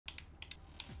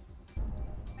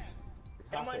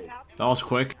That was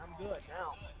quick.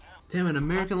 Damn it,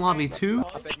 American Lobby 2?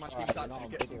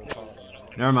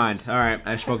 Never mind. Alright,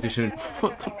 I spoke too soon.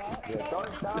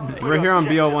 We're here on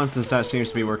BO1 since that seems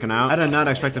to be working out. I did not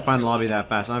expect to find the lobby that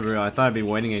fast. I'm real. I thought I'd be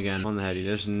waiting again on the heady.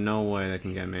 There's no way they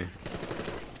can get me.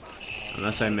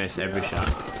 Unless I miss every shot.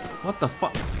 What the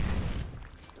fuck?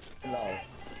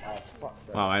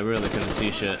 Wow, I really couldn't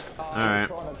see shit. Alright.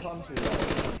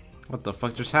 What the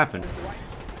fuck just happened?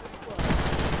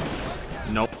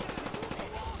 Nope.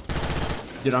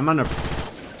 Dude, I'm under...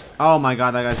 Oh my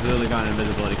god, that guy's literally got an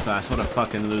invisibility class. What a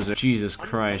fucking loser. Jesus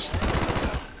Christ.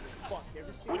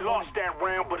 We lost that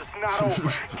round, but it's not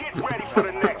over. Get ready for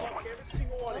the next one.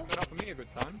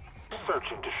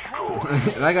 Search and destroy.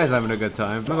 That guy's having a good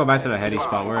time. I'm gonna go back to the heady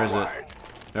spot. Where is it?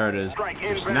 There it is.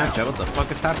 Snapchat, what the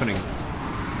fuck is happening?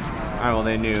 Alright, well,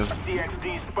 they knew.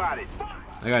 That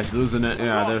guy's losing it.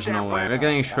 Yeah, there's no way. They're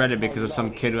getting shredded because of some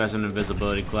kid who has an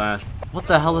invisibility class. What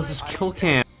the hell is this kill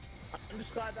cam?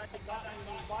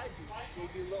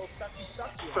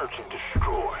 Search and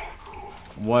destroy.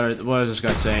 What is this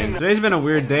guy saying? Today's been a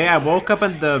weird day. I woke up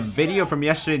and the video from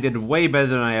yesterday did way better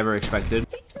than I ever expected.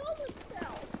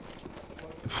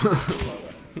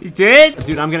 He did?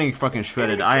 Dude, I'm getting fucking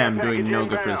shredded. I am doing no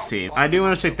good for this team. I do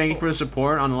want to say thank you for the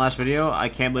support on the last video. I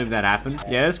can't believe that happened.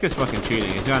 Yeah, this guy's fucking cheating.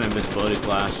 He's got an invisibility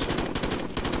class.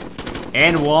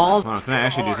 And walls. Oh, can I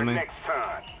actually do something?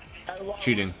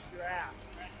 Cheating.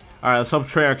 Alright, let's hope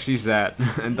Treyarch sees that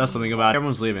and does something about it.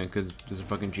 Everyone's leaving because there's a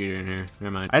fucking cheater in here. Never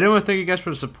mind. I do want to thank you guys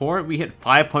for the support. We hit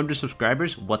 500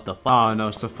 subscribers. What the fuck? Oh no,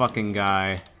 it's the fucking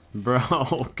guy.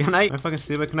 Bro, can I fucking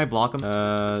see it? Can I block him?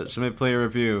 Somebody play a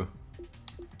review.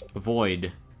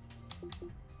 Avoid.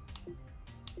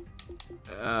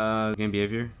 Game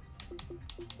behavior.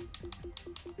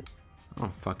 I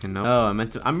don't fucking know. Oh, I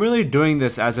meant to. I'm really doing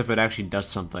this as if it actually does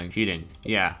something. Cheating.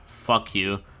 Yeah. Fuck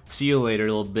you. See you later,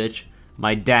 little bitch.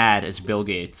 My dad is Bill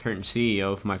Gates, current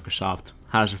CEO of Microsoft.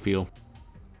 How does it feel?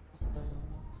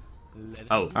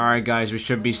 Oh. Alright guys, we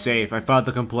should be safe. I filed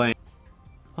the complaint.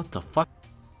 What the fuck?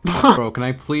 Bro, can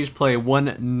I please play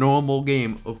one normal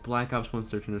game of Black Ops 1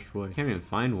 Search and Destroy? I can't even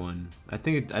find one. I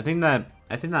think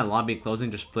that lobby closing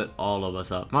just split all of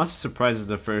us up. I'm also surprised it's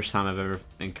the first time I've ever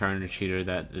encountered a cheater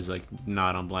that is like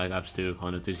not on Black Ops 2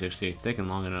 on the 360. It's taken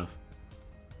long enough.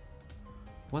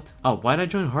 What? Oh, why did I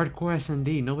join Hardcore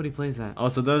SND? Nobody plays that. Oh,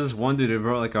 so there's this one dude who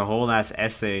wrote like a whole ass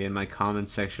essay in my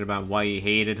comments section about why he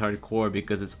hated Hardcore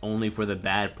because it's only for the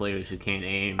bad players who can't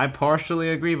aim. I partially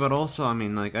agree, but also, I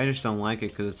mean, like, I just don't like it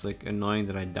because it's like annoying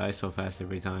that I die so fast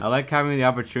every time. I like having the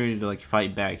opportunity to like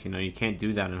fight back, you know, you can't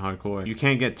do that in Hardcore. You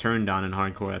can't get turned down in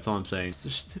Hardcore, that's all I'm saying. It's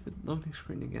just stupid loading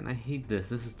screen again. I hate this.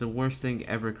 This is the worst thing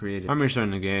ever created. I'm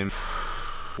restarting the game.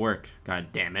 Work. God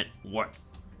damn it. Work.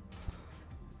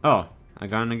 Oh. I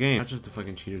got in the game. That's just the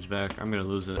fucking cheaters back. I'm gonna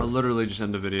lose it. I'll literally just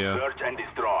end the video. Search and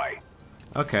destroy.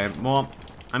 Okay, well,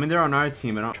 I mean, they're on our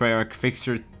team. I don't Treyarch, fix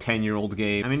your 10-year-old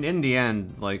game. I mean, in the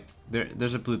end, like,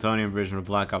 there's a plutonium version of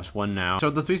Black Ops 1 now.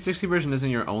 So the 360 version isn't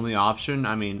your only option.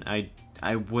 I mean,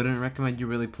 I wouldn't recommend you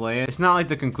really play it. It's not like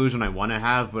the conclusion I want to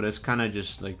have, but it's kind of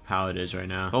just like how it is right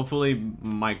now. Hopefully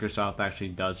Microsoft actually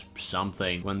does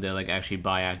something when they like actually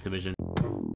buy Activision.